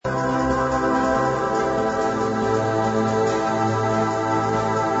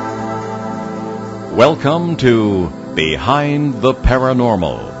Welcome to Behind the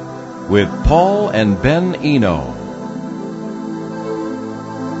Paranormal with Paul and Ben Eno.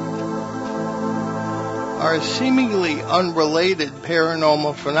 Are seemingly unrelated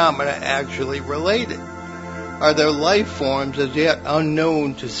paranormal phenomena actually related? Are there life forms as yet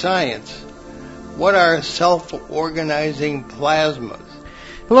unknown to science? What are self-organizing plasmas?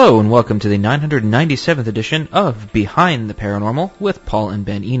 Hello and welcome to the 997th edition of Behind the Paranormal with Paul and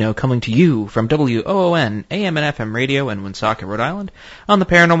Ben Eno, coming to you from WOON AM and FM radio in Woonsocket, Rhode Island, on the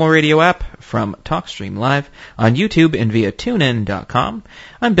Paranormal Radio app, from TalkStream Live, on YouTube and via TuneIn.com.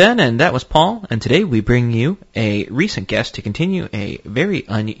 I'm Ben and that was Paul, and today we bring you a recent guest to continue a very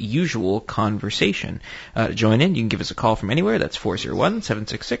unusual conversation. To join in, you can give us a call from anywhere. That's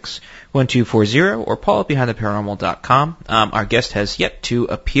 401-766-1240 or Paul at BehindTheParanormal.com. Our guest has yet to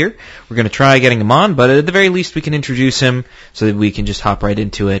appear. We're going to try getting him on, but at the very least we can introduce him so that we can just hop right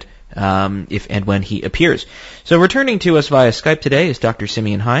into it if and when he appears. So returning to us via Skype today is Dr.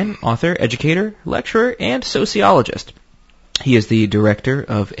 Simeon Hein, author, educator, lecturer, and sociologist. He is the director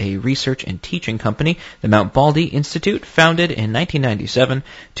of a research and teaching company, the Mount Baldy Institute, founded in 1997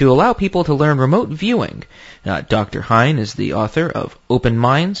 to allow people to learn remote viewing. Dr. Hein is the author of Open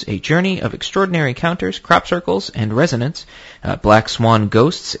Minds, A Journey of Extraordinary Encounters, Crop Circles, and Resonance, Black Swan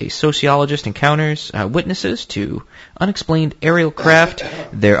Ghosts, a sociologist encounters witnesses to unexplained aerial craft,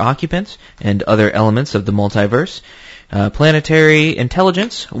 their occupants, and other elements of the multiverse. Planetary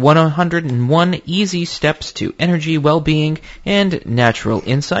Intelligence, 101 Easy Steps to Energy Well-Being and Natural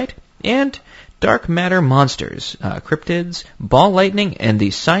Insight, and Dark Matter Monsters, Cryptids, Ball Lightning, and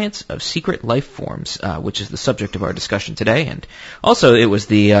the Science of Secret Life Forms, which is the subject of our discussion today. And also it was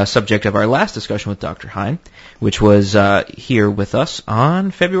the subject of our last discussion with Dr. Hein, which was here with us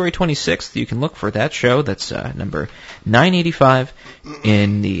on February 26th. You can look for that show. That's number 985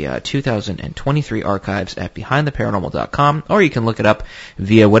 in the 2023 archives at BehindTheParanormal.com, or you can look it up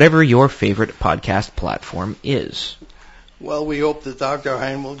via whatever your favorite podcast platform is. Well, we hope that Dr.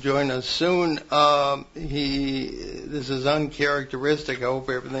 Hein will join us soon. This is uncharacteristic. I hope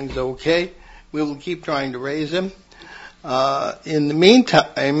everything's okay. We will keep trying to raise him. In the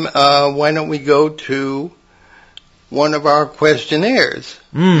meantime, why don't we go to one of our questionnaires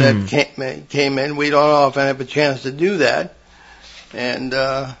that came in. We don't often have a chance to do that. And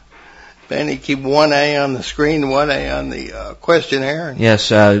Benny, keep one A on the screen, one A on the questionnaire.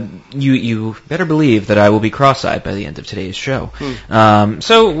 Yes, you better believe that I will be cross-eyed by the end of today's show.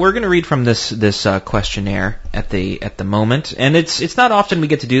 So we're going to read from this questionnaire at the moment, and it's not often we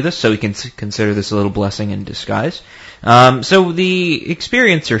get to do this, so we can consider this a little blessing in disguise. So the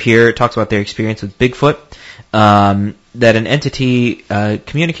experiencer here talks about their experience with Bigfoot, that an entity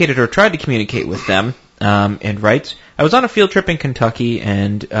communicated or tried to communicate with them, and writes, I was on a field trip in Kentucky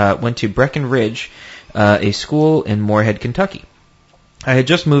and went to Breckenridge, a school in Moorhead, Kentucky. I had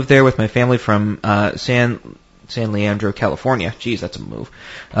just moved there with my family from San Leandro, California. Geez, that's a move.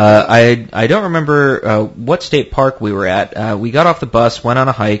 I don't remember what state park we were at. We got off the bus, went on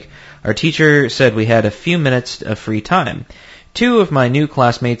a hike. Our teacher said we had a few minutes of free time. Two of my new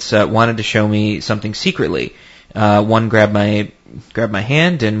classmates wanted to show me something secretly. One grabbed my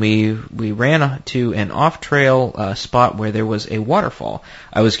hand, and we ran to an off-trail spot where there was a waterfall.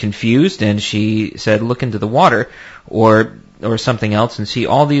 I was confused, and she said, look into the water, or something else, and see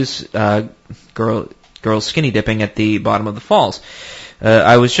all these girls skinny dipping at the bottom of the falls.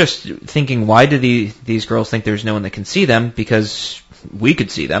 I was just thinking, why do these girls think there's no one that can see them? Because we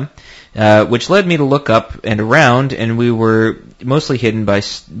could see them. Which led me to look up and around, and we were mostly hidden by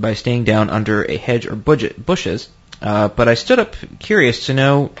staying down under a hedge or bushes. But I stood up curious to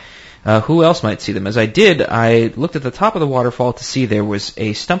know who else might see them. As I did, I looked at the top of the waterfall to see there was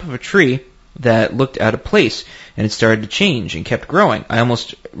a stump of a tree that looked out of place, and it started to change and kept growing. I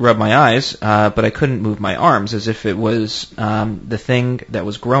almost rubbed my eyes, but I couldn't move my arms, as if it was the thing that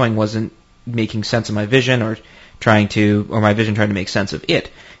was growing wasn't making sense of my vision, or my vision trying to make sense of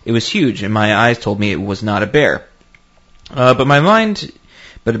it. It was huge, and my eyes told me it was not a bear. But my mind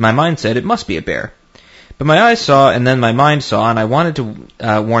said it must be a bear. But my eyes saw, and then my mind saw, and I wanted to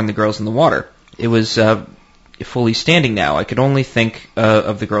warn the girls in the water. It was fully standing now. I could only think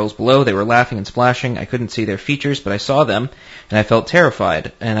of the girls below. They were laughing and splashing. I couldn't see their features, but I saw them, and I felt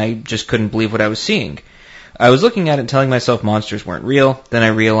terrified, and I just couldn't believe what I was seeing. I was looking at it and telling myself monsters weren't real. Then I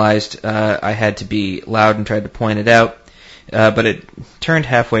realized I had to be loud and tried to point it out. But it turned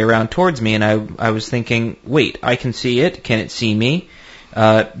halfway around towards me, and I was thinking, wait, I can see it. Can it see me?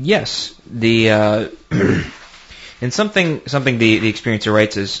 Yes. And something the experiencer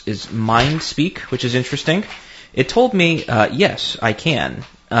writes is mind speak, which is interesting. It told me, yes, I can.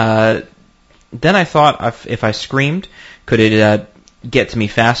 then I thought if I screamed, could it get to me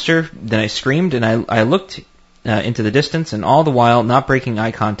faster? Then I screamed, and I looked into the distance, and all the while not breaking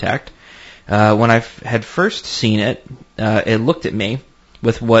eye contact. When I had first seen it, it looked at me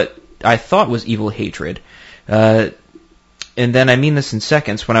with what I thought was evil hatred. And then, I mean this in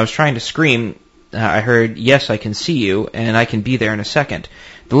seconds, when I was trying to scream, I heard, "Yes, I can see you, and I can be there in a second."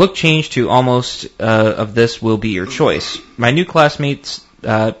 The look changed to almost of this will be your choice. My new classmates,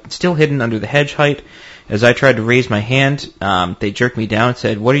 still hidden under the hedge height, as I tried to raise my hand, they jerked me down and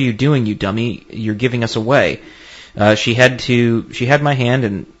said, "What are you doing, you dummy? You're giving us away." She had my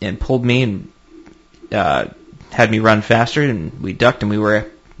hand and pulled me and had me run faster, and we ducked and we were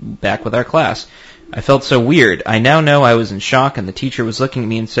back with our class. I felt so weird. I now know I was in shock, and the teacher was looking at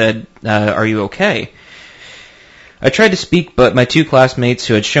me and said, "Are you okay?" I tried to speak, but my two classmates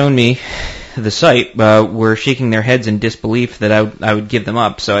who had shown me the sight were shaking their heads in disbelief that I would give them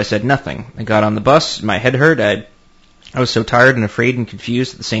up, so I said nothing. I got on the bus. My head hurt. I was so tired and afraid and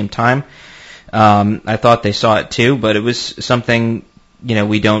confused at the same time. I thought they saw it too, but it was something,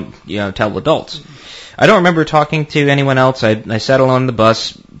 we don't, tell adults. I don't remember talking to anyone else. I sat alone on the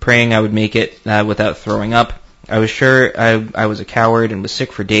bus, praying I would make it without throwing up. I was sure I was a coward and was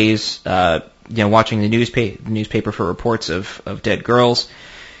sick for days, watching the newspaper for reports of dead girls.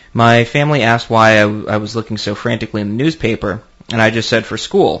 My family asked why I was looking so frantically in the newspaper, and I just said for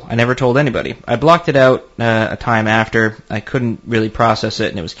school. I never told anybody. I blocked it out a time after. I couldn't really process it,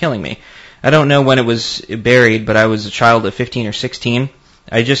 and it was killing me. I don't know when it was buried, but I was a child of 15 or 16.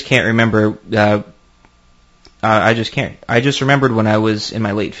 I just can't remember. I just remembered when I was in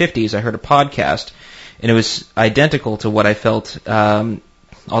my late 50s, I heard a podcast, and it was identical to what I felt all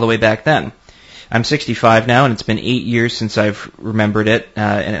the way back then. I'm 65 now, and it's been 8 years since I've remembered it,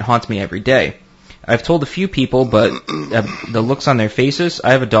 and it haunts me every day. I've told a few people, but the looks on their faces,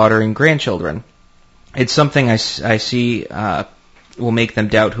 I have a daughter and grandchildren. It's something I see will make them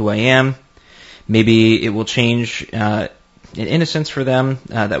doubt who I am. Maybe it will change an innocence for them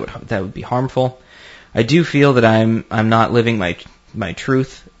that would be harmful. I do feel that I'm not living my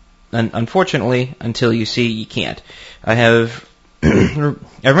truth. And unfortunately, until you see, you can't. I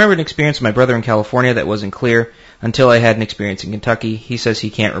remember an experience with my brother in California that wasn't clear until I had an experience in Kentucky. He says he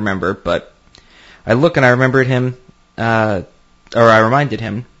can't remember, but I look and I remembered him, or I reminded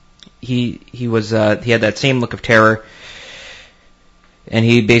him. He had that same look of terror, and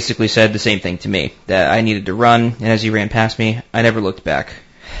he basically said the same thing to me, that I needed to run, and as he ran past me, I never looked back.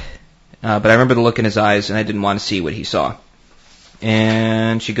 But I remember the look in his eyes, and I didn't want to see what he saw.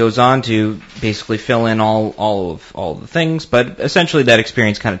 And she goes on to basically fill in all of the things, but essentially that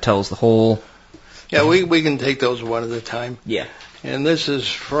experience kind of tells the whole. Yeah, we can take those one at a time. Yeah. And this is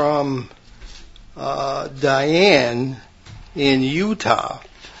from Diane in Utah.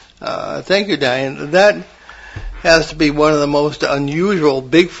 Thank you, Diane. That has to be one of the most unusual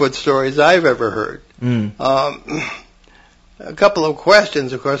Bigfoot stories I've ever heard. A couple of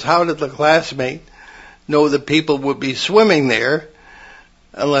questions, of course. How did the classmate know that people would be swimming there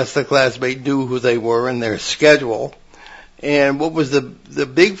unless the classmate knew who they were and their schedule? And what was the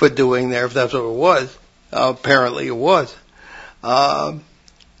Bigfoot doing there, if that's what it was? Apparently it was.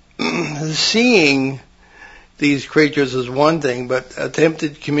 Seeing these creatures is one thing, but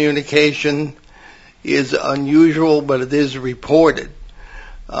attempted communication is unusual, but it is reported.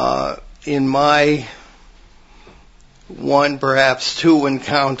 In my one, perhaps two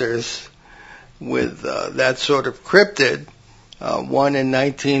encounters with that sort of cryptid, one in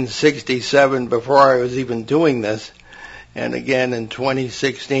 1967 before I was even doing this, and again in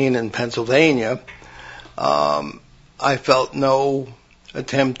 2016 in Pennsylvania, I felt no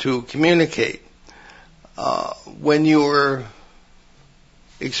attempt to communicate. When you were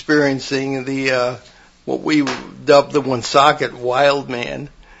experiencing the what we dubbed the Woonsocket Wild Man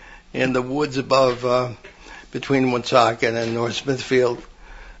in the woods above between Woonsocket and North Smithfield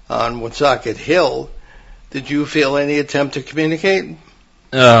on Woonsocket Hill, did you feel any attempt to communicate?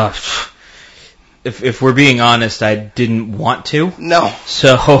 If we're being honest, I didn't want to. No.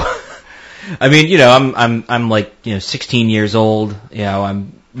 So, I mean, I'm like 16 years old.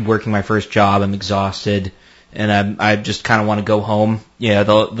 I'm working my first job. I'm exhausted, and I just kind of want to go home.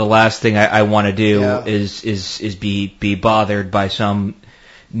 The last thing I want to do is be bothered by some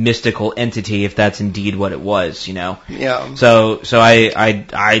mystical entity, if that's indeed what it was, Yeah. So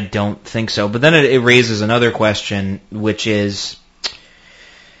I don't think so. But then it raises another question, which is,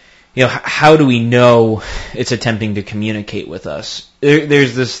 how do we know it's attempting to communicate with us?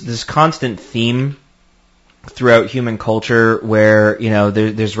 There's this constant theme throughout human culture where,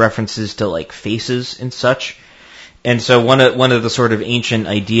 there's references to like faces and such. And so one of the sort of ancient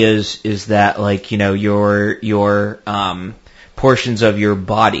ideas is that, like, your portions of your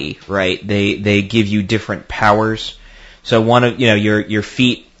body, right? They give you different powers. So one of your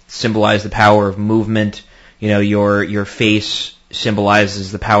feet symbolize the power of movement. Your face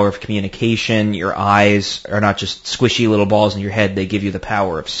symbolizes the power of communication. Your eyes are not just squishy little balls in your head; they give you the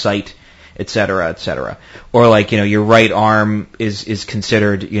power of sight, etc., etc. Or like your right arm is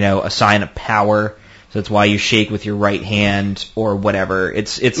considered a sign of power. So that's why you shake with your right hand or whatever.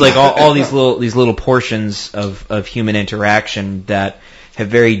 It's like all these little portions of human interaction that have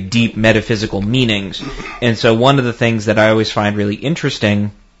very deep metaphysical meanings. And so one of the things that I always find really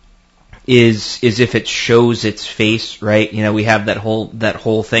interesting is if it shows its face, right? We have that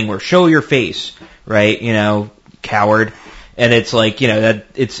whole thing where show your face, right? Coward. And it's like, that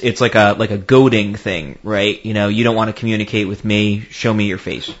it's like a goading thing, right? You don't want to communicate with me, show me your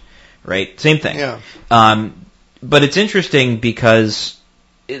face. Right? Same thing. Yeah. But it's interesting because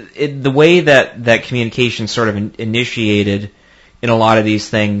the way that communication sort of initiated in a lot of these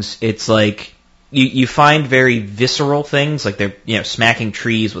things, it's like you find very visceral things, like they're smacking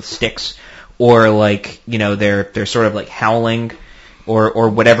trees with sticks, or like they're sort of like howling, or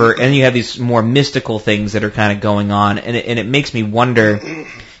whatever, and you have these more mystical things that are kind of going on, and it makes me wonder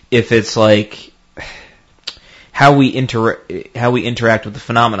if it's like how we interact with the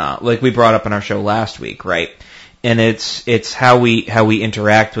phenomena, like we brought up in our show last week, right? And it's how we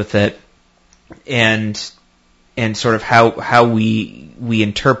interact with it, and sort of how we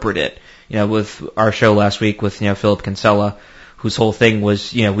interpret it. With our show last week with Philip Kinsella, whose whole thing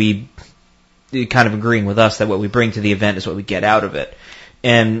was we kind of agreeing with us that what we bring to the event is what we get out of it,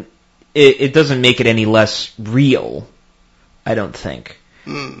 and it doesn't make it any less real, I don't think.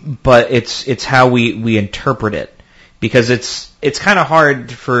 But it's how we interpret it, because it's kind of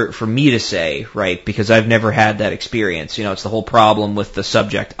hard for me to say, right? Because I've never had that experience. It's the whole problem with the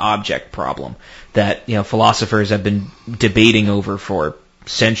subject-object problem that philosophers have been debating over for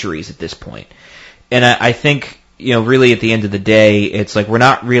centuries at this point. And I think really at the end of the day, it's like we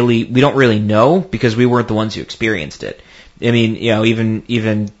don't really know, because we weren't the ones who experienced it. I mean,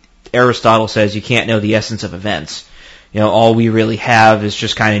 even Aristotle says you can't know the essence of events. All we really have is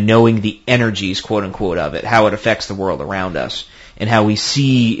just kind of knowing the energies, quote unquote, of it, how it affects the world around us, and how we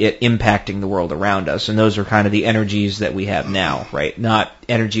see it impacting the world around us. And those are kind of the energies that we have now, right? Not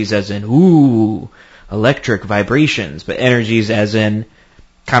energies as in, electric vibrations, but energies as in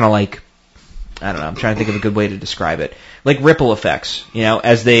kind of like, I don't know, I'm trying to think of a good way to describe it. Like ripple effects,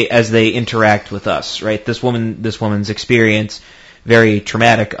 as they interact with us, right? This woman's experience, very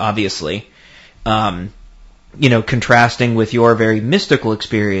traumatic, obviously. Contrasting with your very mystical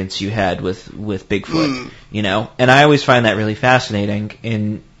experience you had with Bigfoot, and I always find that really fascinating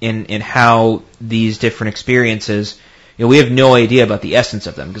in how these different experiences, we have no idea about the essence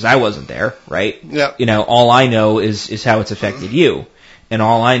of them, because I wasn't there, right? Yeah. All I know is how it's affected you, and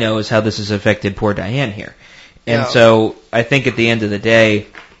all I know is how this has affected poor Diane here. And so I think at the end of the day,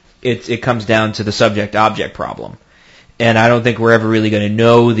 it comes down to the subject-object problem. And I don't think we're ever really going to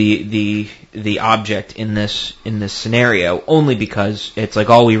know the object in this scenario, only because it's like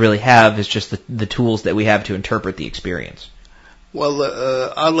all we really have is just the tools that we have to interpret the experience. Well,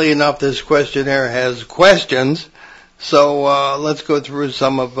 oddly enough, this questionnaire has questions, so let's go through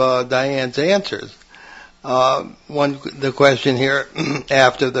some of Diane's answers. The question here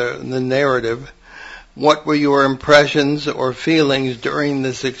after the narrative: what were your impressions or feelings during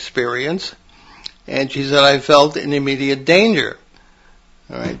this experience? And she said, I felt in immediate danger.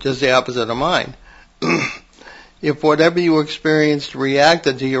 All right, just the opposite of mine. If whatever you experienced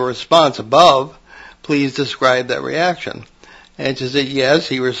reacted to your response above, please describe that reaction. And she said, yes,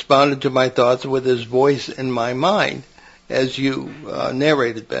 he responded to my thoughts with his voice in my mind, as you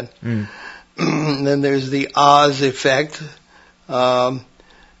narrated, Ben. And then there's the Oz effect. And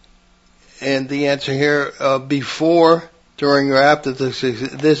the answer here, before, during, or after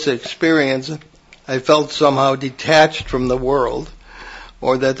this experience, I felt somehow detached from the world,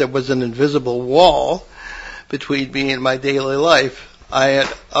 or that there was an invisible wall between me and my daily life. I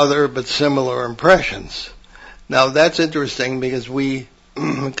had other but similar impressions. Now that's interesting, because we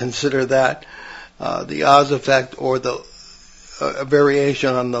consider that the Oz effect, or the a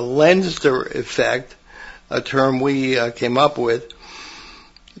variation on the Lenster effect, a term we came up with,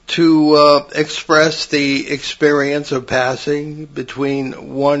 to express the experience of passing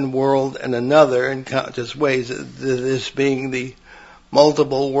between one world and another in countless ways, this being the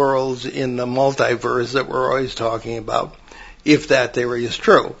multiple worlds in the multiverse that we're always talking about, if that theory is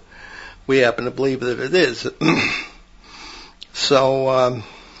true. We happen to believe that it is. So,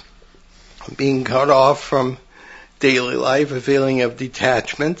 being cut off from daily life, a feeling of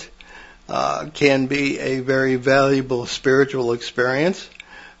detachment, can be a very valuable spiritual experience,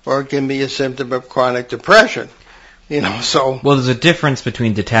 or it can be a symptom of chronic depression. So... Well, there's a difference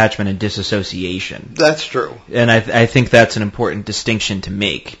between detachment and disassociation. That's true. And I think that's an important distinction to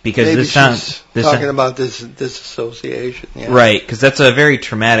make, because maybe this sounds... she's talking about this disassociation. Yeah. Right, because that's a very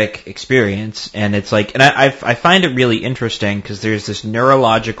traumatic experience, and it's like... And I find it really interesting, because there's this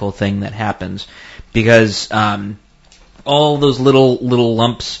neurological thing that happens, because all those little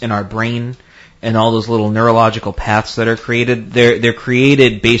lumps in our brain... and all those little neurological paths that are created, they're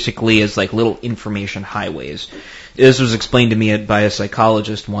created basically as like little information highways. This was explained to me by a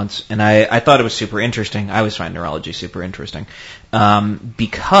psychologist once, and I thought it was super interesting. I always find neurology super interesting.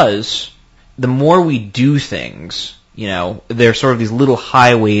 Because the more we do things, there are sort of these little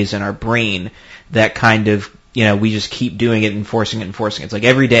highways in our brain that kind of, we just keep doing it and forcing it. It's like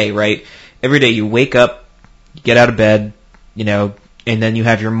every day, right? Every day you wake up, you get out of bed, and then you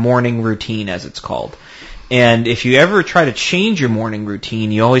have your morning routine, as it's called. And if you ever try to change your morning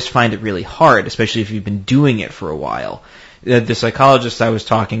routine, you always find it really hard, especially if you've been doing it for a while. The psychologist I was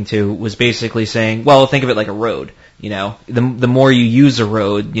talking to was basically saying, well, think of it like a road. The more you use a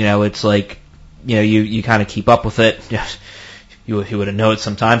road, it's like, you kind of keep up with it. You wouldn't know it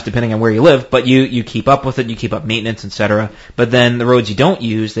sometimes, depending on where you live, but you keep up with it, you keep up maintenance, etc. But then the roads you don't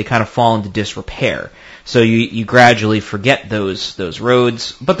use, they kind of fall into disrepair. So you gradually forget those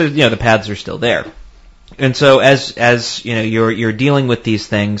roads, but the paths are still there. And so as you're dealing with these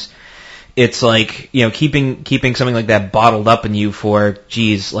things, it's like, keeping something like that bottled up in you for,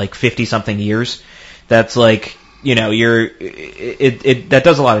 like 50 something years. That's like, that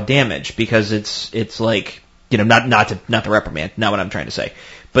does a lot of damage, because it's like, not to reprimand, not what I'm trying to say.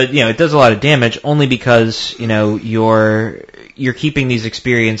 But, it does a lot of damage only because, you're keeping these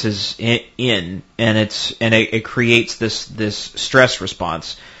experiences in, and it creates this stress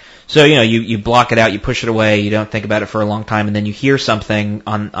response. So, you block it out, you push it away, you don't think about it for a long time, and then you hear something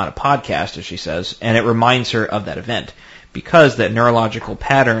on a podcast, as she says, and it reminds her of that event, because that neurological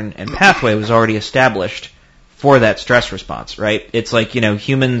pattern and pathway was already established for that stress response, right? It's like,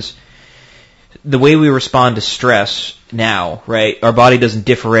 humans, the way we respond to stress now, right, our body doesn't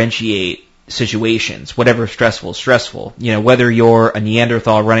differentiate situations. Whatever is stressful. Whether you're a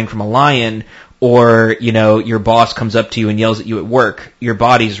Neanderthal running from a lion, or, your boss comes up to you and yells at you at work, your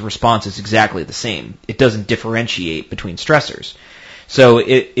body's response is exactly the same. It doesn't differentiate between stressors. So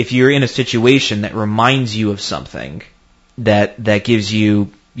if you're in a situation that reminds you of something that gives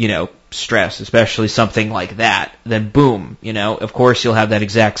you, stress, especially something like that, then boom, of course you'll have that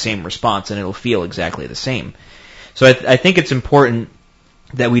exact same response, and it'll feel exactly the same. So I think it's important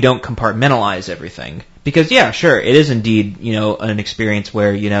that we don't compartmentalize everything, because yeah, sure, it is indeed, an experience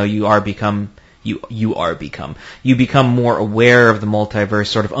where, you become more aware of the multiverse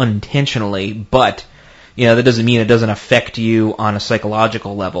sort of unintentionally, but, that doesn't mean it doesn't affect you on a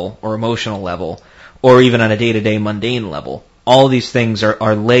psychological level or emotional level, or even on a day-to-day mundane level. All these things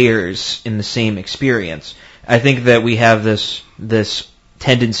are layers in the same experience. I think that we have this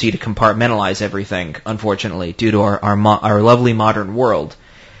tendency to compartmentalize everything, unfortunately, due to our lovely modern world,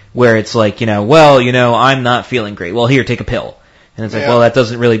 where it's like, I'm not feeling great. Well, here, take a pill. And it's like, well, that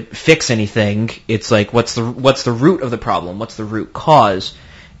doesn't really fix anything. It's like, what's the root of the problem? What's the root cause?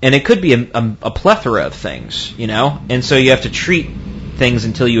 And it could be a plethora of things, And so you have to treat things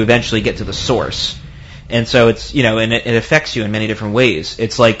until you eventually get to the source. And so it's, and it affects you in many different ways.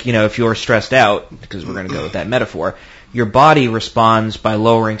 It's like, if you're stressed out, because we're going to go with that metaphor, your body responds by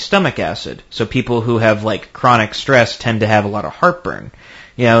lowering stomach acid. So people who have like chronic stress tend to have a lot of heartburn.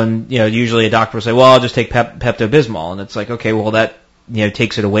 Usually a doctor will say, well, I'll just take Pepto-Bismol. And it's like, okay, well, that,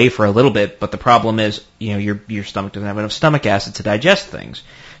 takes it away for a little bit. But the problem is, your stomach doesn't have enough stomach acid to digest things.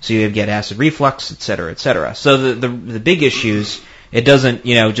 So you get acid reflux, et cetera, et cetera. So the big issues, it doesn't,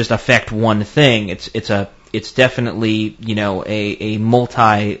 just affect one thing. It's definitely, a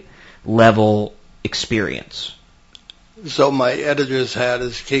multi-level experience. So my editor's hat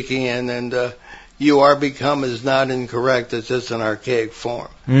is kicking in, and you are become is not incorrect. It's just an archaic form.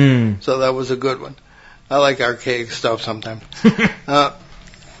 So that was a good one. I like archaic stuff sometimes.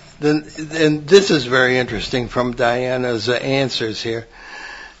 Then this is very interesting from Diana's answers here,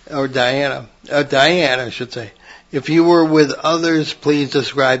 or Diana, I should say. If you were with others, please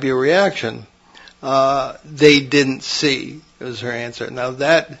describe your reaction. They didn't see, was her answer. Now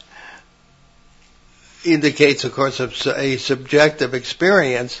that indicates, of course, a subjective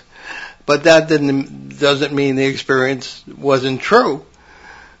experience, but that doesn't mean the experience wasn't true.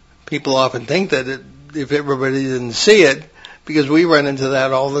 People often think that if everybody didn't see it, because we run into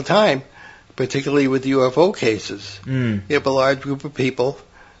that all the time, particularly with UFO cases. You have a large group of people.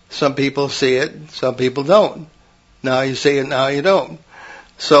 Some people see it, some people don't. Now you see it, now you don't.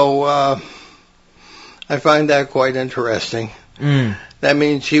 So I find that quite interesting. That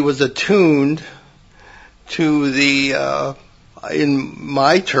means she was attuned to the, in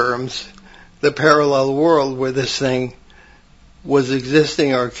my terms, the parallel world where this thing was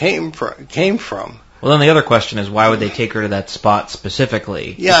existing or came from. Well, then the other question is, why would they take her to that spot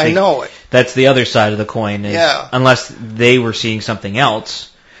specifically? Yeah, I know it. That's the other side of the coin. Is unless they were seeing something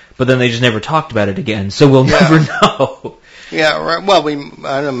else, but then they just never talked about it again, so we'll never know. Yeah, right. Well, I don't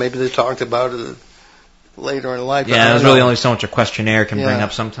know, maybe they talked about it later in life. Yeah, there's really only so much a questionnaire can bring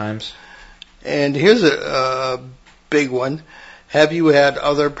up sometimes. And here's a big one. Have you had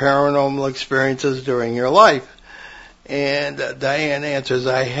other paranormal experiences during your life? And Diane answers,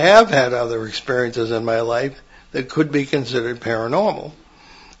 I have had other experiences in my life that could be considered paranormal.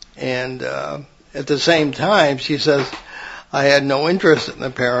 And at the same time, she says, I had no interest in the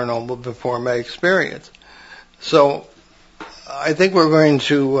paranormal before my experience. So I think we're going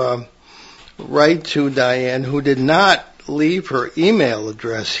to write to Diane, who did not leave her email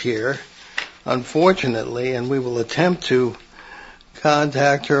address here, unfortunately, and we will attempt to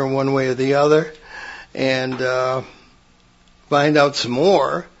contact her one way or the other and find out some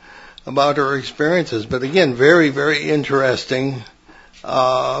more about her experiences. But again, very, very interesting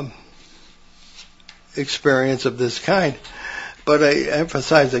experience of this kind. But I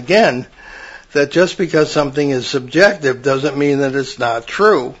emphasize again that just because something is subjective doesn't mean that it's not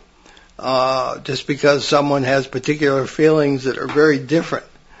true. Just because someone has particular feelings that are very different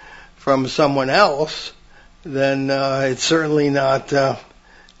from someone else, then it's certainly not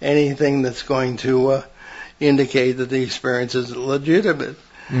anything that's going to indicate that the experience is legitimate.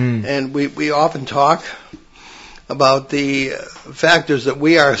 And we often talk about the factors that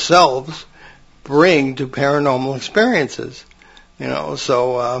we ourselves bring to paranormal experiences.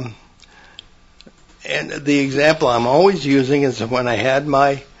 So and the example I'm always using is when I had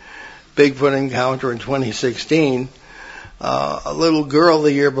my Bigfoot encounter in 2016, a little girl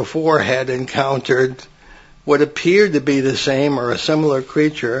the year before had encountered what appeared to be the same or a similar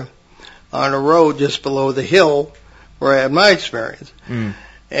creature on a road just below the hill where I had my experience.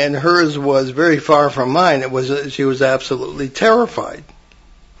 And hers was very far from mine. She was absolutely terrified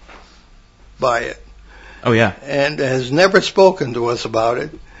by it. Oh, yeah. And has never spoken to us about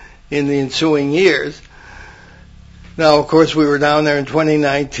it in the ensuing years. Now, of course, we were down there in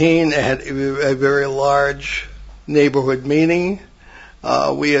 2019, had a very large neighborhood meeting.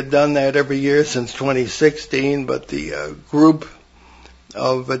 We had done that every year since 2016, but the group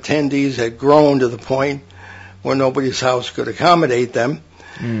of attendees had grown to the point where nobody's house could accommodate them.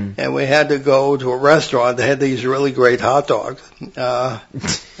 And we had to go to a restaurant that had these really great hot dogs.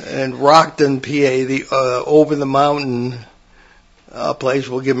 And Rockton, PA, the over the mountain place,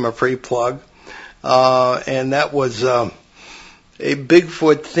 we'll give them a free plug. And that was a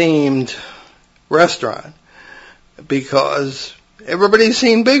Bigfoot-themed restaurant because everybody's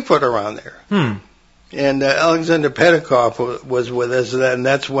seen Bigfoot around there. And Alexander Petikoff was with us, and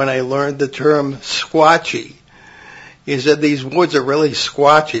that's when I learned the term squatchy. He said these woods are really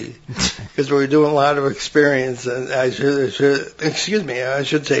squatchy because we were doing a lot of experience, and I should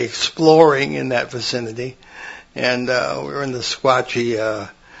say exploring in that vicinity. And we were in the squatchy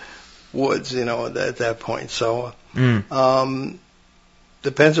woods, at that point. So the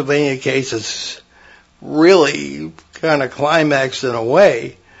Pennsylvania case is really kind of climaxed in a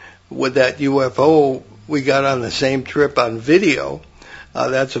way with that UFO we got on the same trip on video.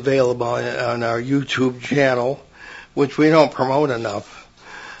 That's available on our YouTube channel, which we don't promote enough.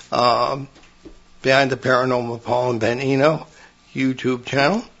 Behind the Paranormal Paul and Ben Eno YouTube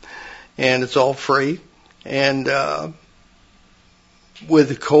channel, and it's all free. And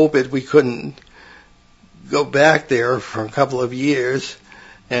with COVID, we couldn't go back there for a couple of years,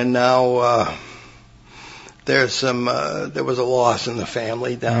 and now there was a loss in the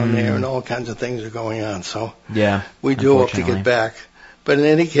family down there, and all kinds of things are going on. So we do hope to get back. But in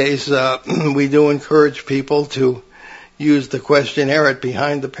any case, we do encourage people to use the questionnaire at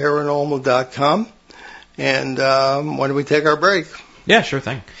behindtheparanormal.com. And why don't we take our break? Yeah, sure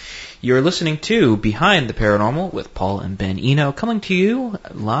thing. You're listening to Behind the Paranormal with Paul and Ben Eno, coming to you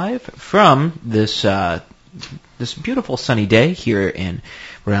live from this beautiful sunny day here in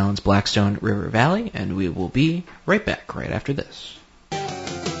Rhode Island's Blackstone River Valley, and we will be right back right after this.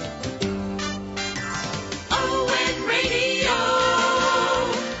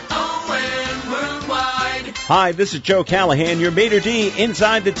 Hi, this is Joe Callahan, your maitre d'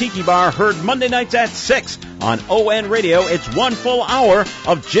 inside the Tiki Bar, heard Monday nights at 6 On ON Radio, it's 1 full hour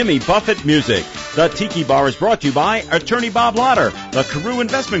of Jimmy Buffett music. The Tiki Bar is brought to you by Attorney Bob Lauder, the Carew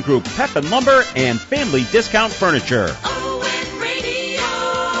Investment Group, Pep and Lumber, and Family Discount Furniture. ON Radio,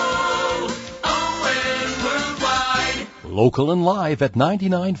 ON Worldwide. Local and live at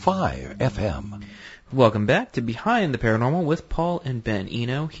 99.5 FM. Welcome back to Behind the Paranormal with Paul and Ben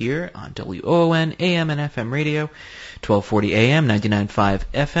Eno here on WOON AM and FM radio, 1240 AM, 99.5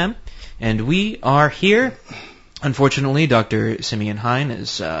 FM. And we are here. Unfortunately, Dr. Simeon Hein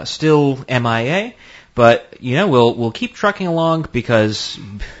is still MIA, but we'll keep trucking along because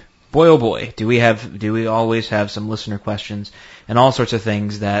boy oh boy, do we always have some listener questions and all sorts of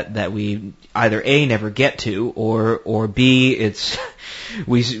things that we either A, never get to, or B, it's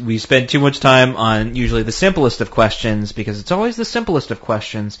we spend too much time on usually the simplest of questions because it's always the simplest of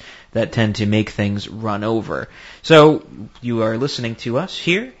questions that tend to make things run over. So you are listening to us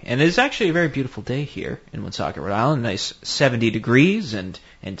here, and it is actually a very beautiful day here in Woonsocket, Rhode Island. Nice 70 degrees and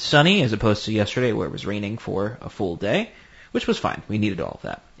sunny as opposed to yesterday where it was raining for a full day, which was fine. We needed all of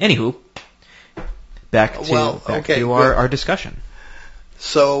that. Anywho, back to our discussion.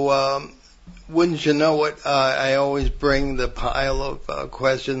 So, wouldn't you know it, I always bring the pile of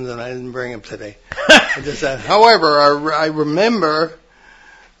questions, and I didn't bring them today. However, I remember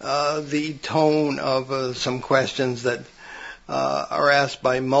the tone of some questions that are asked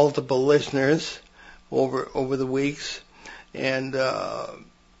by multiple listeners over the weeks, and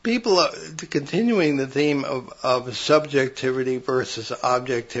people are continuing the theme of subjectivity versus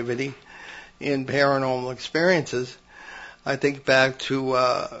objectivity in paranormal experiences. I think back to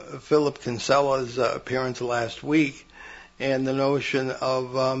Philip Kinsella's appearance last week and the notion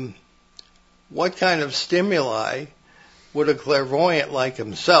of what kind of stimuli would a clairvoyant like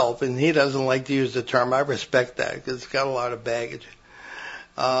himself, and he doesn't like to use the term, I respect that because it's got a lot of baggage,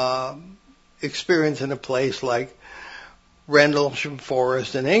 experience in a place like Rendlesham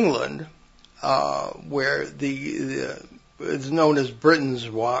Forest in England, where it's known as Britain's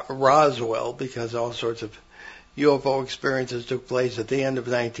Roswell because all sorts of UFO experiences took place at the end of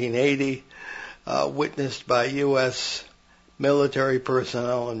 1980, witnessed by U.S. military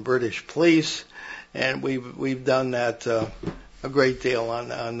personnel and British police, and we've done that a great deal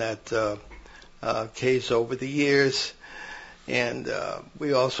on that case over the years, and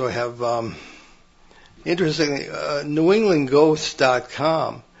we also have interestingly,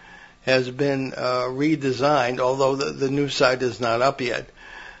 NewEnglandGhosts.com has been redesigned, although the new site is not up yet.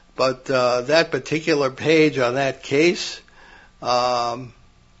 But that particular page on that case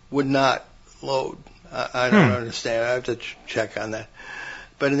would not load. I don't understand. I have to check on that.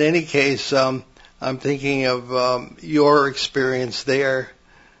 But in any case, I'm thinking of your experience there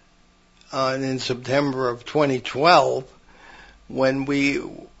in September of 2012 when we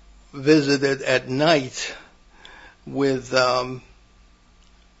visited at night with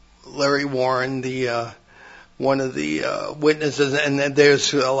Larry Warren, one of the witnesses, and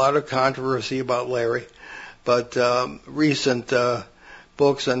there's a lot of controversy about Larry, but recent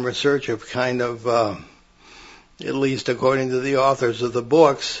books and research have kind of, at least according to the authors of the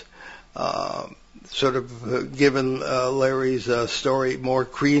books, sort of given Larry's story more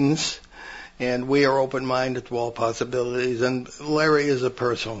credence, and we are open-minded to all possibilities, and Larry is a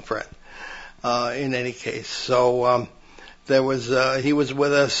personal friend in any case. So there was he was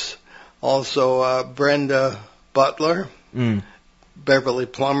with us, also Brenda Butler, Beverly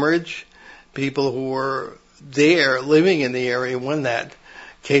Plumridge, people who were there living in the area when that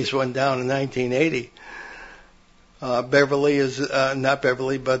case went down in 1980. Beverly is not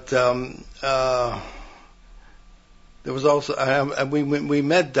Beverly, but there was also we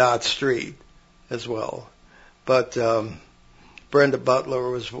met Dot Street as well, but Brenda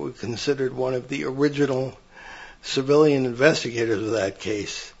Butler was considered one of the original civilian investigators of that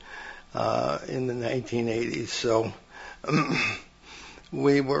case in the 1980s. So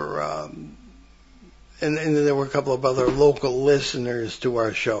we were, and there were a couple of other local listeners to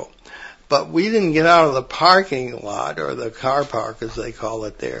our show. But we didn't get out of the parking lot, or the car park as they call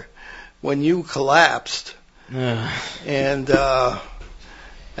it there, when you collapsed. And I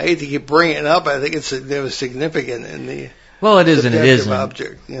hate to keep bringing it up. I think it was significant in the it is and it isn't.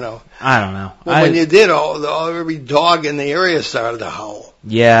 Object, I don't know. Well, when you did, every dog in the area started to howl.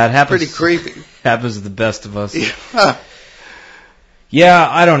 Yeah, it happens. Pretty creepy. Happens to the best of us. Yeah,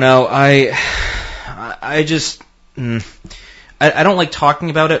 I don't know. I just I don't like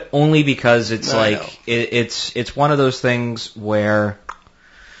talking about it only because it's it's one of those things where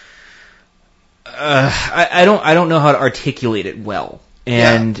I don't know how to articulate it well.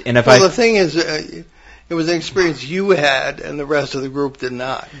 And if the thing is, It was an experience you had and the rest of the group did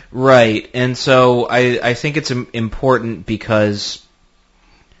not. Right. And so I think it's important because,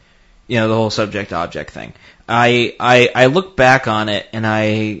 the whole subject-object thing. I look back on it and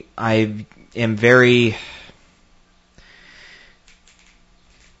I am very...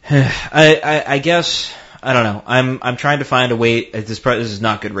 I guess... I don't know. I'm trying to find a way. This is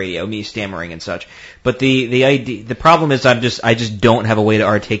not good radio, me stammering and such. But the problem is I just don't have a way to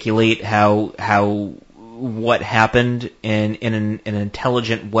articulate how what happened in an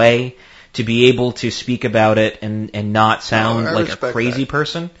intelligent way to be able to speak about it and not sound like a crazy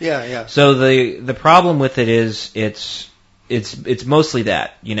person. Yeah. So the problem with it is it's mostly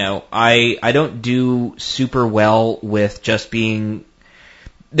that, I don't do super well with just being.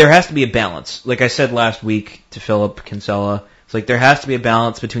 There has to be a balance. Like I said last week to Philip Kinsella, it's like there has to be a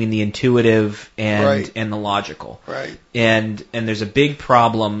balance between the intuitive and the logical. Right. And there's a big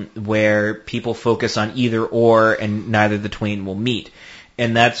problem where people focus on either or and neither the twain will meet.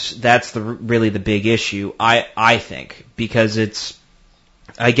 And that's really the big issue, I think, because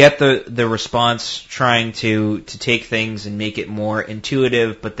I get the response trying to take things and make it more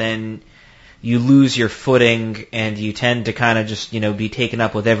intuitive, but then you lose your footing and you tend to kind of just, be taken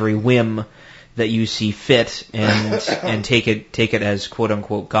up with every whim that you see fit and take it as quote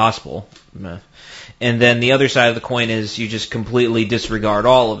unquote gospel. And then the other side of the coin is you just completely disregard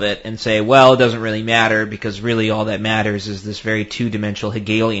all of it and say, well, it doesn't really matter because really all that matters is this very two-dimensional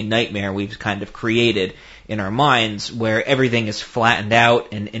Hegelian nightmare we've kind of created in our minds where everything is flattened out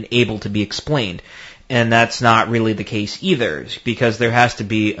and able to be explained. And that's not really the case either, because there has to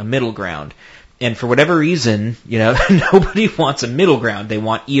be a middle ground. And for whatever reason, nobody wants a middle ground. They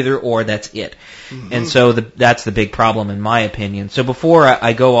want either or, that's it. Mm-hmm. And so that's the big problem in my opinion. So before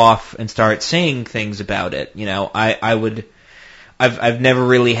I go off and start saying things about it, I've never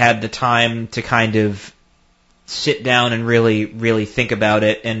really had the time to kind of sit down and really, really think about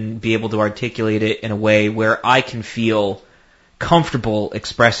it and be able to articulate it in a way where I can feel comfortable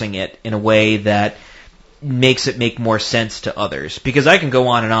expressing it in a way that makes it make more sense to others. Because I can go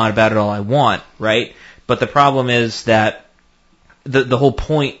on and on about it all I want, right? But the problem is that the whole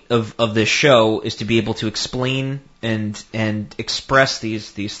point of this show is to be able to explain and express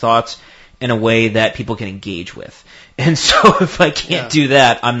these thoughts in a way that people can engage with. And so if I can't do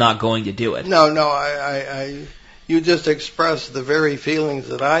that, I'm not going to do it. No, you just expressed the very feelings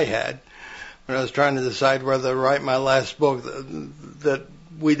that I had when I was trying to decide whether to write my last book that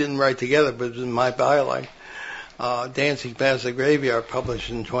we didn't write together, but it was in my byline, Dancing Past the Graveyard, published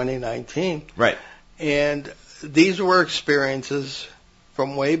in 2019. Right. And these were experiences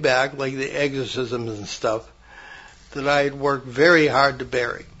from way back, like the exorcisms and stuff, that I had worked very hard to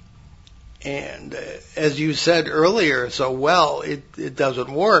bury. And as you said earlier so well, it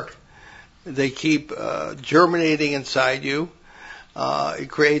doesn't work. They keep germinating inside you. It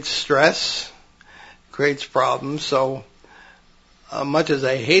creates stress, creates problems. So much as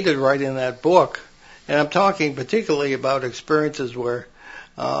I hated writing that book, and I'm talking particularly about experiences where,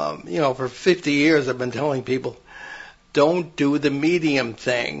 for 50 years I've been telling people, don't do the medium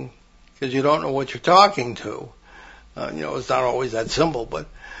thing because you don't know what you're talking to. It's not always that simple, but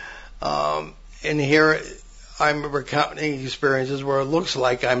and here I'm recounting experiences where it looks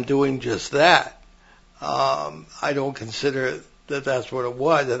like I'm doing just that. I don't consider that that's what it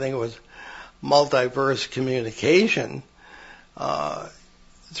was. I think it was multiverse communication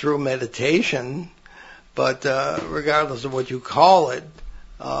through meditation, but regardless of what you call it,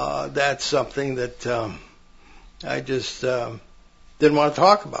 that's something that I just didn't want to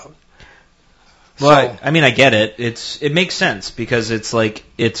talk about. Well, I mean, I get it. It makes sense because it's like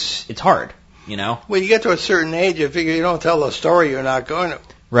it's hard, When you get to a certain age, you figure you don't tell a story, you're not going to.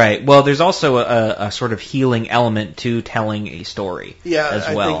 Right. Well, there's also a sort of healing element to telling a story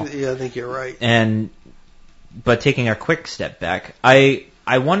as well. I think you're right. But taking a quick step back, I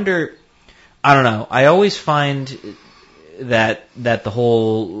wonder, I don't know, I always find that the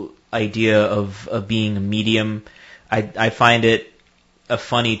whole idea of being a medium, I find it a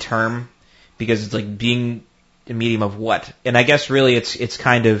funny term because it's like being a medium of what? And I guess really it's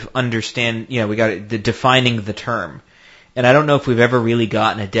kind of we got defining the term. And I don't know if we've ever really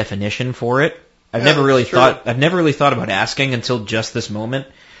gotten a definition for it. I've never really thought about asking until just this moment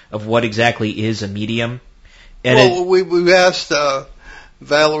of what exactly is a medium. And we asked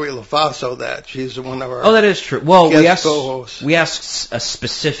Valerie LaFaso that. She's one of our that is true. Well, co-hosts. We asked a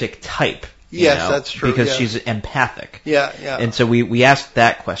specific type. Yes, that's true. Because she's empathic. Yeah. And so we asked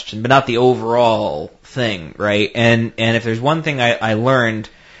that question, but not the overall thing, right? And if there's one thing I learned,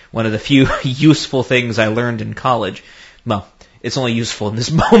 one of the few useful things I learned in college, well, it's only useful in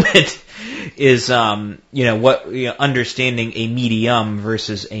this moment, is understanding a medium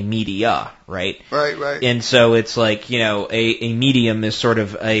versus a media, right? Right. And so it's like, a medium is sort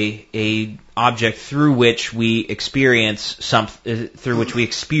of a object through which we experience something.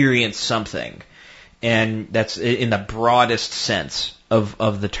 And that's in the broadest sense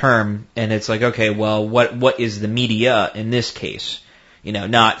of the term. And it's like, okay, well, what is the media in this case?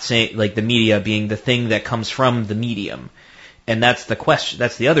 Not saying like the media being the thing that comes from the medium. And that's the question.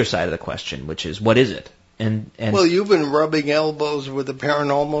 That's the other side of the question, which is, what is it? And well, you've been rubbing elbows with the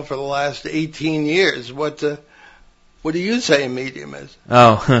paranormal for the last 18 years. What do you say a medium is?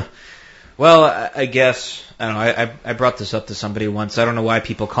 Oh, well, I guess, I don't know, I brought this up to somebody once. I don't know why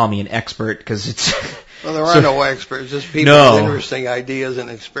people call me an expert, because it's... Well, there are no experts, just people with interesting ideas and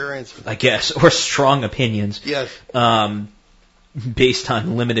experiences. I guess, or strong opinions. Yes. Based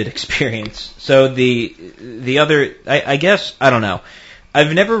on limited experience. So the other, I guess, I don't know.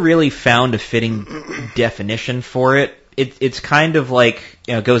 I've never really found a fitting definition for it. It's kind of like,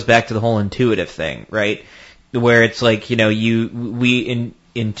 it goes back to the whole intuitive thing, right? Where it's like, we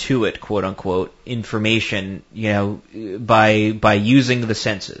intuit, quote unquote, information, by using the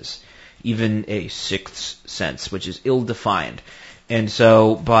senses, even a sixth sense, which is ill-defined. And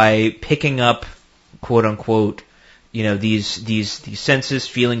so by picking up, quote unquote, these senses,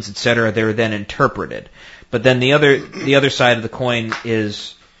 feelings, etc., they're then interpreted. But then the other side of the coin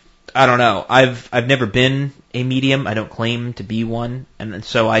is, I don't know. I've never been a medium. I don't claim to be one, and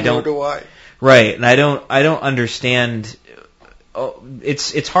so I don't. Nor do I. Right, and I don't understand.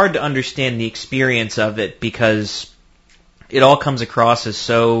 It's hard to understand the experience of it because it all comes across as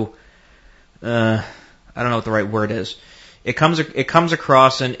so. I don't know what the right word is. It comes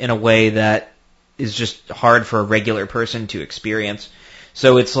across in a way that is just hard for a regular person to experience.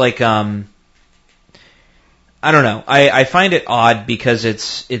 So it's like, I don't know. I find it odd because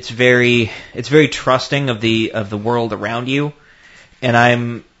it's very trusting of the world around you,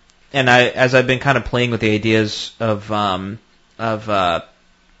 and as I've been kind of playing with the ideas of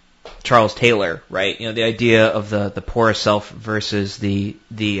Charles Taylor, right? The idea of the porous self versus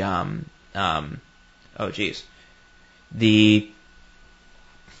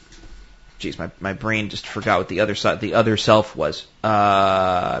my brain just forgot what the other self was.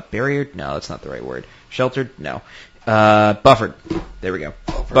 Barrier? No, that's not the right word. Sheltered? No. Buffered. There we go.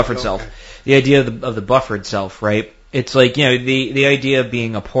 Buffered self. The idea of the buffered self, right? It's like, the idea of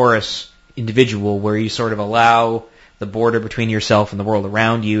being a porous individual where you sort of allow the border between yourself and the world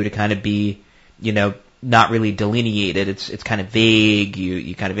around you to kind of be, not really delineated. It's kind of vague.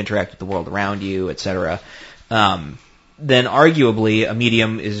 You kind of interact with the world around you, etc. Then arguably a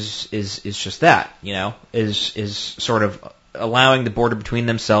medium is just that, is sort of allowing the border between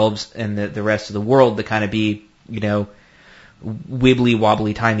themselves and the rest of the world to kind of be, wibbly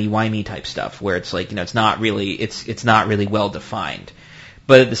wobbly, timey-wimey type stuff, where it's like, it's not really well defined.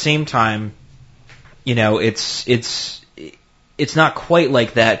 But at the same time, it's not quite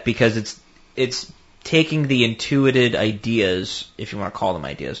like that because it's taking the intuited ideas, if you want to call them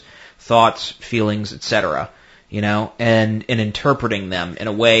ideas, thoughts, feelings, etc., and interpreting them in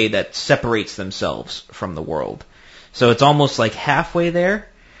a way that separates themselves from the world. So it's almost like halfway there,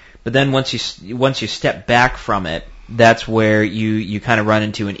 but then once you step back from it, that's where you kind of run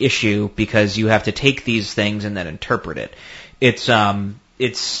into an issue because you have to take these things and then interpret it. It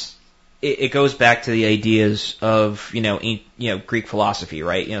goes back to the ideas of Greek philosophy,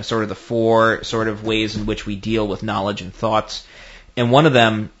 right? Sort of the four sort of ways in which we deal with knowledge and thoughts, and one of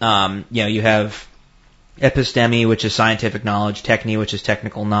them, you have episteme, which is scientific knowledge, techne, which is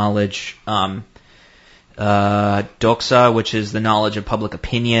technical knowledge, doxa, which is the knowledge of public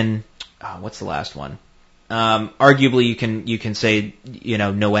opinion. What's the last one? Arguably, you can say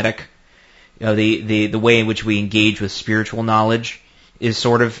noetic. The way in which we engage with spiritual knowledge is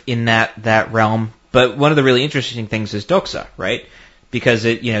sort of in that realm. But one of the really interesting things is doxa, right? Because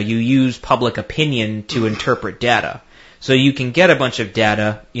you use public opinion to interpret data. So you can get a bunch of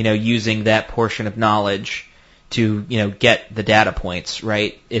data, using that portion of knowledge to, get the data points,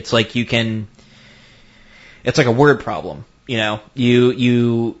 right? It's like it's like a word problem, no,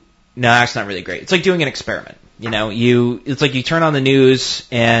 that's not really great. It's like doing an experiment, it's like you turn on the news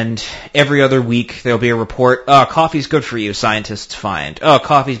and every other week there'll be a report, coffee's good for you, scientists find.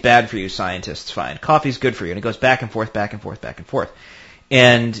 Coffee's bad for you, scientists find. Coffee's good for you. And it goes back and forth, back and forth, back and forth.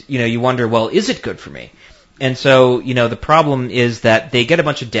 And, you wonder, well, is it good for me? And so, the problem is that they get a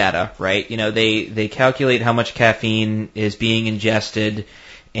bunch of data, right? They calculate how much caffeine is being ingested,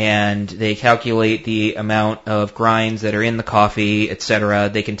 and they calculate the amount of grinds that are in the coffee, etc.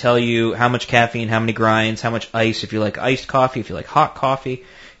 They can tell you how much caffeine, how many grinds, how much ice, if you like iced coffee, if you like hot coffee,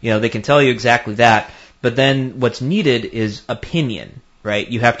 They can tell you exactly that, but then what's needed is opinion, right?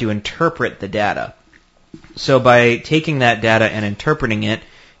 You have to interpret the data. So by taking that data and interpreting it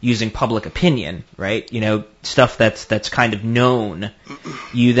using public opinion, right? Stuff that's kind of known,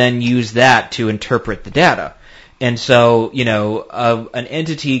 you then use that to interpret the data. And so, an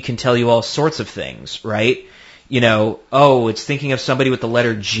entity can tell you all sorts of things, right? It's thinking of somebody with the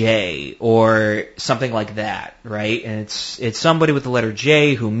letter J or something like that, right? And it's somebody with the letter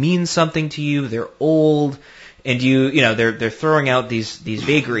J who means something to you. They're old, and they're throwing out these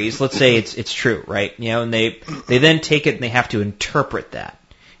vagaries. Let's say it's true, right? And they then take it and they have to interpret that,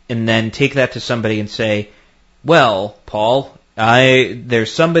 and then take that to somebody and say, well, Paul,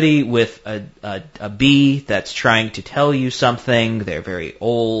 there's somebody with a B that's trying to tell you something. They're very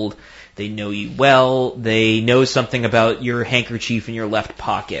old. They know you well. They know something about your handkerchief in your left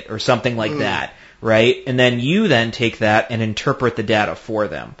pocket or something like that, right? And then you then take that and interpret the data for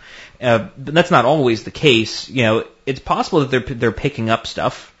them. But that's not always the case. It's possible that they're picking up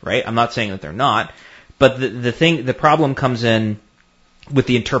stuff, right? I'm not saying that they're not, but the problem comes in with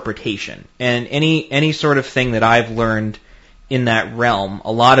the interpretation. And any sort of thing that I've learned in that realm,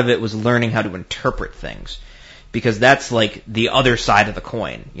 a lot of it was learning how to interpret things, because that's like the other side of the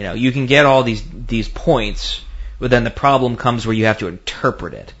coin. You can get all these points, but then the problem comes where you have to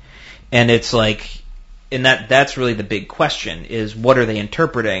interpret it. And it's like, and that's really the big question, is what are they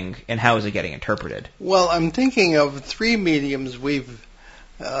interpreting and how is it getting interpreted? Well, I'm thinking of three mediums we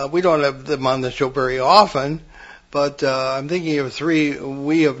don't have them on the show very often, but I'm thinking of three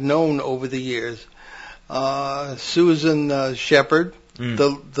we have known over the years. Susan Shepard,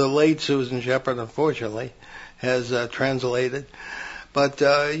 the late Susan Shepard, unfortunately, has translated. But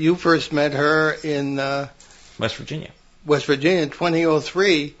you first met her in West Virginia in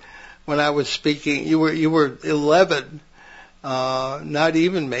 2003, when I was speaking. You were 11, not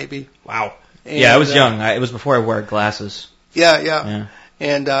even maybe. Wow. And, I was young. It was before I wore glasses. Yeah.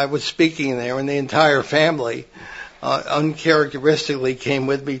 And I was speaking there, and the entire family uncharacteristically came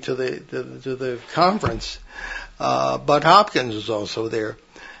with me to the conference. Bud Hopkins was also there.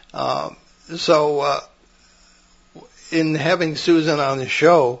 So in having Susan on the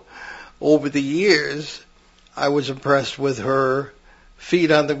show over the years, I was impressed with her feet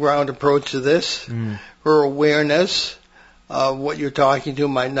on the ground approach to this, her awareness of what you're talking to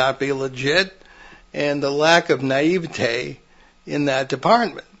might not be legit, and the lack of naivete in that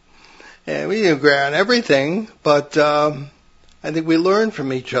department. And we didn't agree on everything, but I think we learned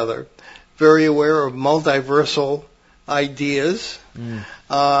from each other. Very aware of multiversal ideas.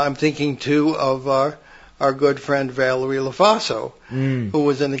 I'm thinking, too, of our good friend Valerie LaFaso, who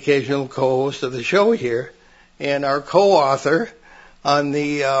was an occasional co-host of the show here, and our co-author on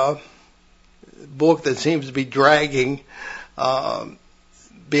the book that seems to be dragging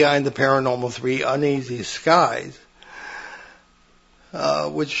Behind the Paranormal 3, Uneasy Skies,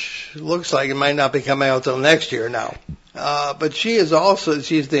 which looks like it might not be coming out till next year now. But she's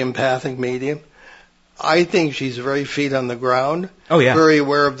the empathic medium. I think she's very feet on the ground. Oh, yeah. Very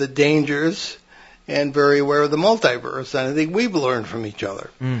aware of the dangers and very aware of the multiverse. And I think we've learned from each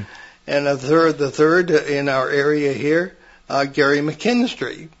other. And the third in our area here, Gary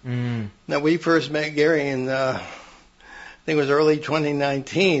McKinstry. Now, we first met Gary in, I think it was early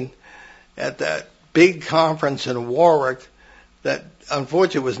 2019 at that big conference in Warwick that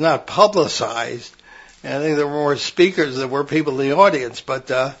unfortunately was not publicized. And I think there were more speakers than were people in the audience,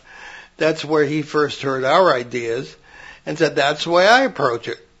 but that's where he first heard our ideas and said, that's the way I approach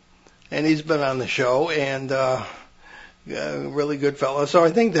it. And he's been on the show, and a really good fellow. So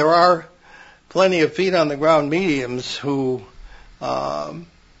I think there are plenty of feet on the ground mediums who are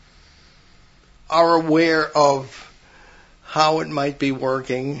aware of how it might be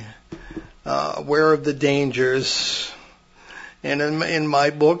working, aware of the dangers, and in my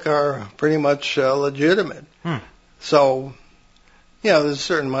book are pretty much legitimate. So, there's a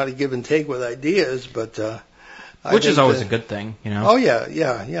certain amount of give and take with ideas, but which is always a good thing, Oh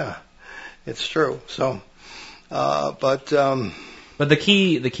yeah, it's true. So, but the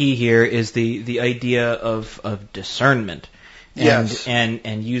key here is the idea of discernment,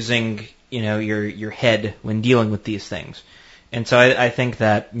 and using your head when dealing with these things. And so I think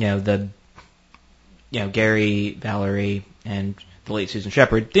that Gary, Valerie, and the late Susan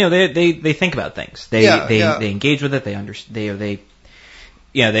Shepard, they think about things. They engage with it. They understand.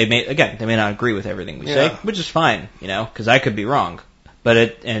 They may not agree with everything we say, which is fine, because I could be wrong,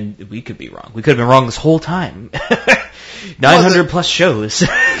 and we could be wrong. We could have been wrong this whole time. 900 plus shows.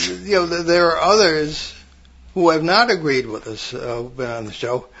 There are others who have not agreed with us who've been on the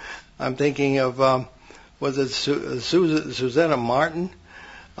show. I'm thinking of was it Susanna Martin?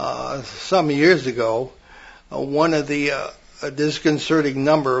 some years ago, one of the a disconcerting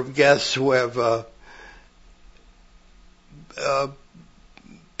number of guests who have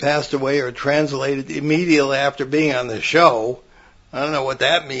passed away or translated immediately after being on the show. I don't know what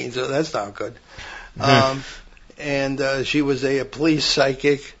that means, so that's not good. And she was a police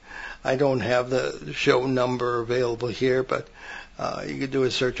psychic. I don't have the show number available here, but you could do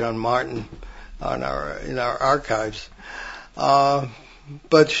a search on Martin in our archives.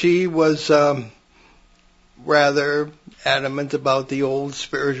 But she was rather adamant about the old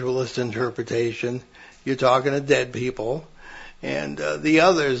spiritualist interpretation. You're talking to dead people. And the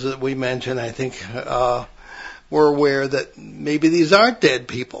others that we mentioned, I think, were aware that maybe these aren't dead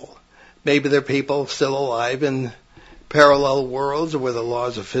people. Maybe they're people still alive in parallel worlds where the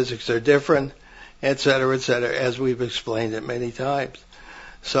laws of physics are different, et cetera, as we've explained it many times.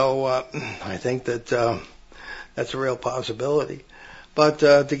 So I think that that's a real possibility. But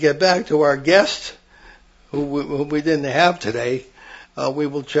to get back to our guest, who we didn't have today, we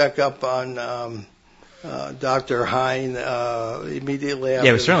will check up on Dr. Hine immediately after.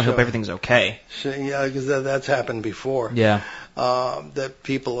 Yeah, we certainly the show. hope everything's okay. Yeah, because that's happened before. Yeah. That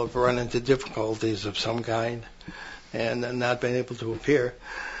people have run into difficulties of some kind and not been able to appear.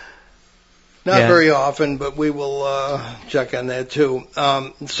 Not very often, but we will check on that too.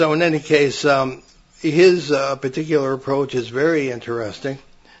 So in any case, his particular approach is very interesting.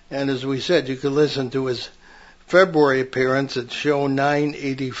 And as we said, you could listen to his February appearance at show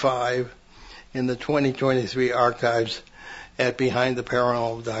 985 in the 2023 archives at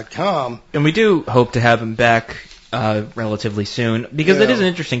BehindTheParanormal.com. And we do hope to have him back relatively soon, because it is an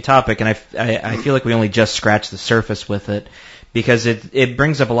interesting topic, and I feel like we only just scratched the surface with it, because it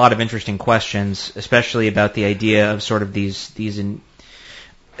brings up a lot of interesting questions, especially about the idea of sort of these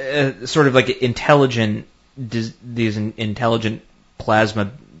sort of like intelligent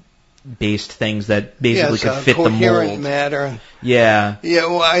plasma based things that basically could fit the mold. Coherent matter. Yeah. Yeah,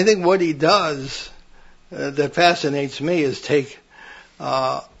 well, I think what he does that fascinates me is take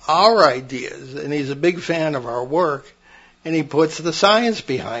our ideas, and he's a big fan of our work, and he puts the science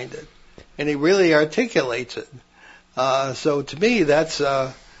behind it, and he really articulates it. So to me, that's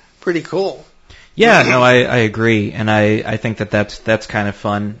pretty cool. Yeah, no, I agree, and I think that's kind of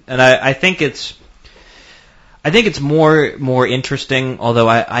fun, and I think it's more interesting. Although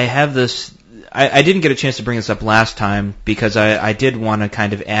I have this, I didn't get a chance to bring this up last time because I did want to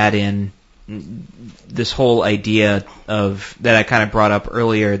kind of add in this whole idea of that I kind of brought up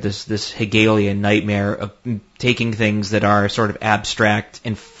earlier, this Hegelian nightmare of taking things that are sort of abstract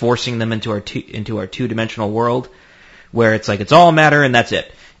and forcing them into our two-dimensional world, where it's like it's all matter and that's it.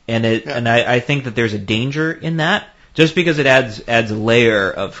 And I think that there's a danger in that. Just because it adds a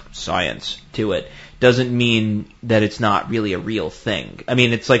layer of science to it doesn't mean that it's not really a real thing. I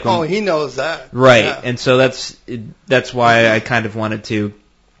mean, it's like he knows that, right? Yeah. And so that's why I kind of wanted to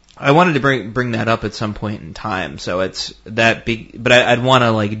bring that up at some point in time. So it's that big, but I'd want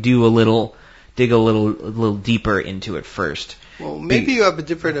to like dig a little deeper into it first. Well, maybe you have a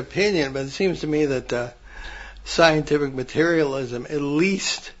different opinion, but it seems to me that scientific materialism, at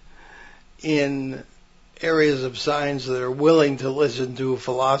least in areas of science that are willing to listen to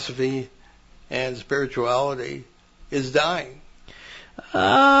philosophy and spirituality, is dying.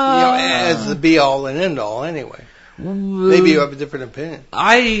 As the be all and end all, anyway. Maybe you have a different opinion.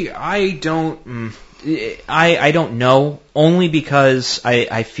 I don't know, only because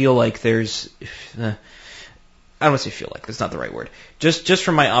I feel like there's I don't want to say feel like, that's not the right word. Just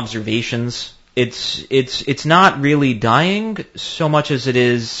from my observations, it's not really dying so much as it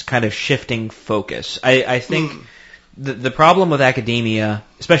is kind of shifting focus. I think the problem with academia,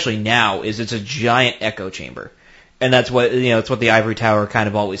 especially now, is it's a giant echo chamber. And that's what, it's what the ivory tower kind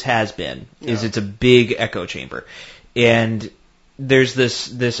of always has been, is it's a big echo chamber. And there's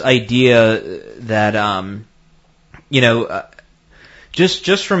this idea that,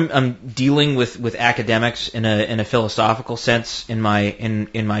 just from dealing with academics in a philosophical sense in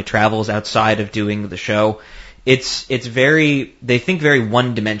my travels outside of doing the show, they think very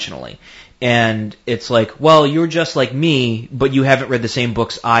one-dimensionally. And it's like, well, you're just like me, but you haven't read the same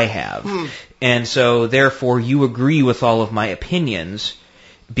books I have. And so, therefore, you agree with all of my opinions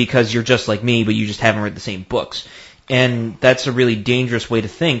because you're just like me, but you just haven't read the same books. And that's a really dangerous way to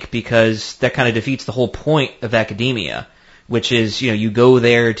think, because that kind of defeats the whole point of academia, which is, you go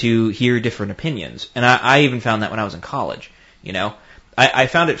there to hear different opinions. And I even found that when I was in college, I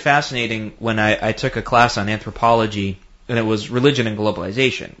found it fascinating when I took a class on anthropology, and it was religion and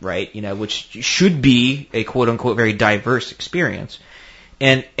globalization, right? Which should be a quote-unquote very diverse experience.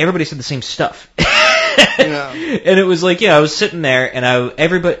 And everybody said the same stuff. Yeah. And it was like, I was sitting there, and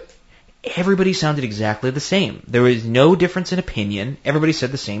everybody sounded exactly the same. There was no difference in opinion. Everybody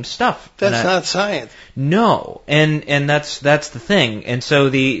said the same stuff. That's not science. No, and that's the thing. And so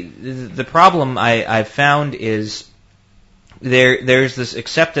the problem I've found is there's this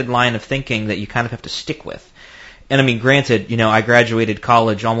accepted line of thinking that you kind of have to stick with. And I mean, granted, I graduated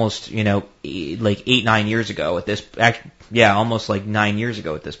college almost, like 8-9 years ago at this, almost like 9 years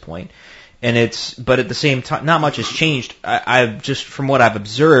ago at this point. And but at the same time, not much has changed. I've just, from what I've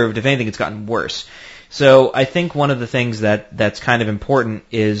observed, if anything, it's gotten worse. So I think one of the things that's kind of important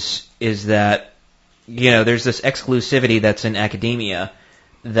is that, there's this exclusivity that's in academia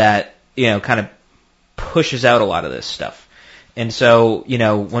that, kind of pushes out a lot of this stuff. And so,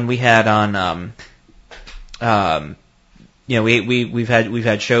 when we had on, we've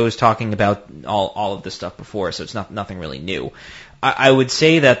had shows talking about all of this stuff before, so it's nothing really new. I would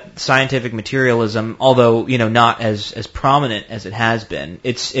say that scientific materialism, although not as prominent as it has been,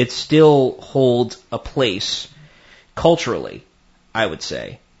 it still holds a place culturally, I would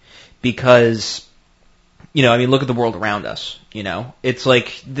say, because look at the world around us. It's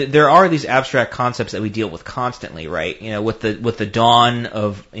like there are these abstract concepts that we deal with constantly, right? With the dawn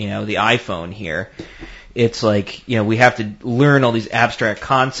of the iPhone here. It's like, we have to learn all these abstract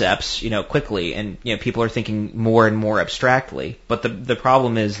concepts, quickly, and, people are thinking more and more abstractly. But the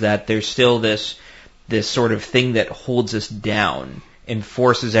problem is that there's still this sort of thing that holds us down and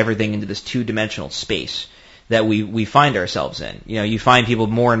forces everything into this two-dimensional space that we find ourselves in. You find people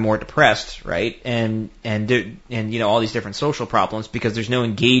more and more depressed, right? And all these different social problems because there's no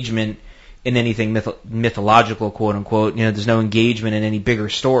engagement in anything mythological, quote unquote. There's no engagement in any bigger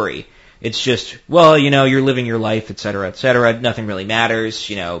story. It's just, you're living your life, et cetera, nothing really matters,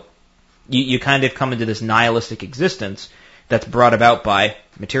 You kind of come into this nihilistic existence that's brought about by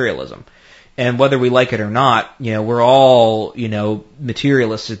materialism. And whether we like it or not, we're all,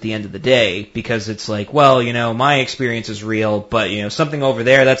 materialists at the end of the day because it's like, my experience is real, but, something over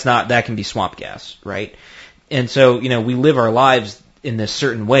there, that can be swamp gas, right? And so, we live our lives in this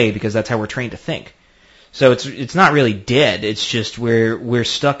certain way because that's how we're trained to think. So it's not really dead. It's just we're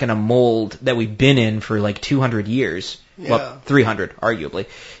stuck in a mold that we've been in for like 200 years, 300 arguably,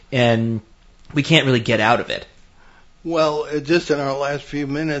 and we can't really get out of it. Well, just in our last few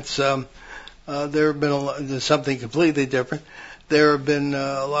minutes, there have been something completely different. There have been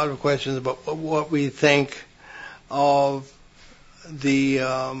a lot of questions about what we think of the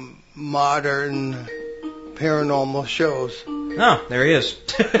modern paranormal shows. Oh, there he is.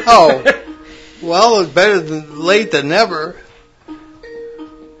 Oh. Well, it's better late than never.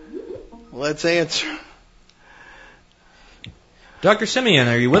 Let's answer. Dr. Simeon,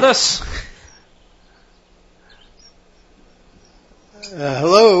 are you with us?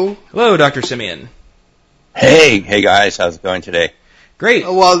 Hello. Hello, Dr. Simeon. Hey guys, how's it going today? Great.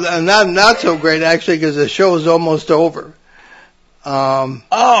 Well, not so great actually, because the show is almost over.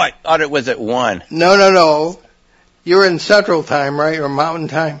 I thought it was at 1. No. You're in Central Time, right, or Mountain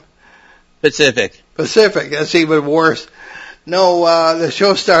Time? Pacific. That's even worse. No, the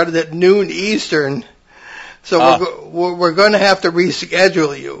show started at noon Eastern, so we're going to have to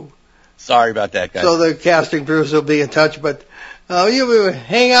reschedule you. Sorry about that, guys. So the casting crews will be in touch, but you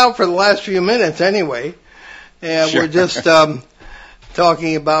hang out for the last few minutes anyway. And sure. We're just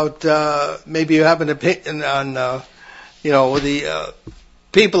talking about maybe you have an opinion on, the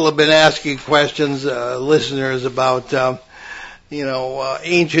people have been asking questions, listeners, about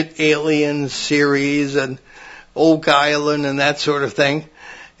Ancient Aliens series and Oak Island and that sort of thing.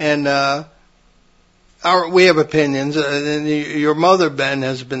 And we have opinions. And your mother, Ben,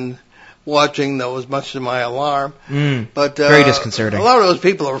 has been watching those, much to my alarm. But very disconcerting. A lot of those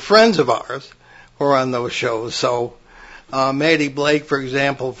people are friends of ours who are on those shows. So Maddie Blake, for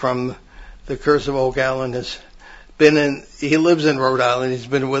example, from The Curse of Oak Island, has been he lives in Rhode Island. He's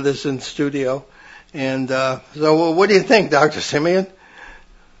been with us in studio. And so what do you think, Dr. Simeon?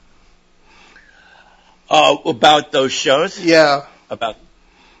 About those shows? Yeah.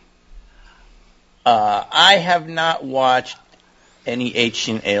 I have not watched any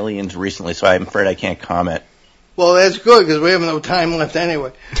Ancient Aliens recently, so I'm afraid I can't comment. Well, that's good, because we have no time left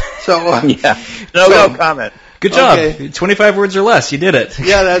anyway. So yeah. No comment. Good job. Okay. 25 words or less. You did it.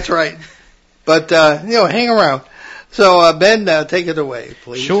 Yeah, that's right. But, hang around. So, Ben, take it away,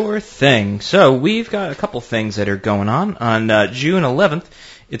 please. Sure thing. So, we've got a couple things that are going on. On June 11th,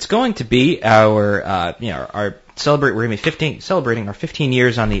 it's going to be our celebrating our 15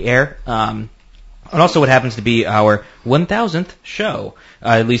 years on the air. And also what happens to be our 1,000th show,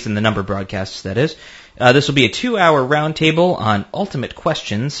 at least in the number of broadcasts, that is. This will be a 2-hour roundtable on ultimate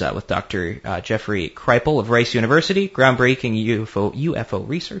questions with Dr. Jeffrey Kreipel of Rice University, groundbreaking UFO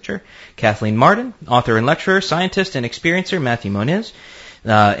researcher, Kathleen Martin, author and lecturer, scientist and experiencer Matthew Moniz,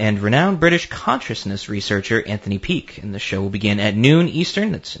 and renowned British consciousness researcher Anthony Peake. And the show will begin at noon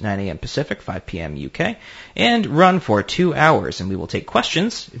Eastern, that's 9 a.m. Pacific, 5 p.m. UK, and run for 2 hours. And we will take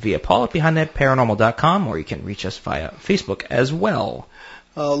questions via Paul at BehindThatParanormal.com, or you can reach us via Facebook as well.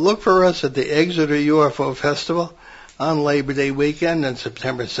 Look for us at the Exeter UFO Festival on Labor Day weekend on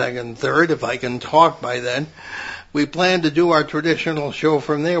September 2nd and 3rd, if I can talk by then. We plan to do our traditional show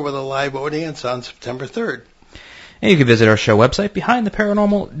from there with a live audience on September 3rd. And you can visit our show website,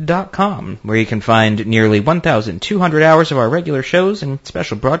 BehindTheParanormal.com, where you can find nearly 1,200 hours of our regular shows and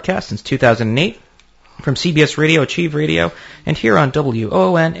special broadcasts since 2008 from CBS Radio, Achieve Radio, and here on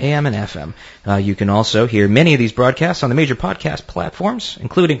WOON, AM, and FM. You can also hear many of these broadcasts on the major podcast platforms,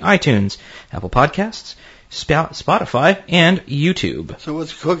 including iTunes, Apple Podcasts, Spotify, and YouTube. So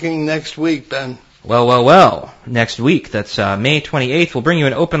what's cooking next week, Ben? Well. Next week, that's May 28th, we'll bring you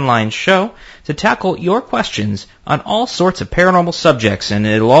an open line show to tackle your questions on all sorts of paranormal subjects, and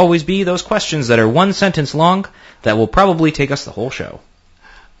it'll always be those questions that are one sentence long that will probably take us the whole show.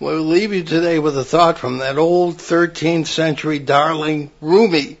 We'll leave you today with a thought from that old 13th century darling,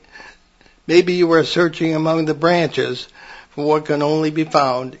 Rumi. Maybe you were searching among the branches for what can only be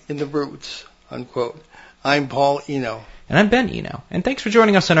found in the roots, unquote. I'm Paul Eno. And I'm Ben Eno. And thanks for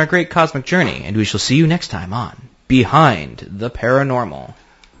joining us on our great cosmic journey. And we shall see you next time on Behind the Paranormal.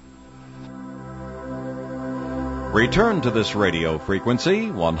 Return to this radio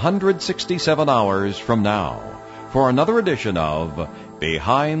frequency 167 hours from now for another edition of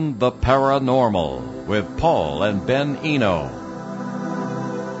Behind the Paranormal with Paul and Ben Eno.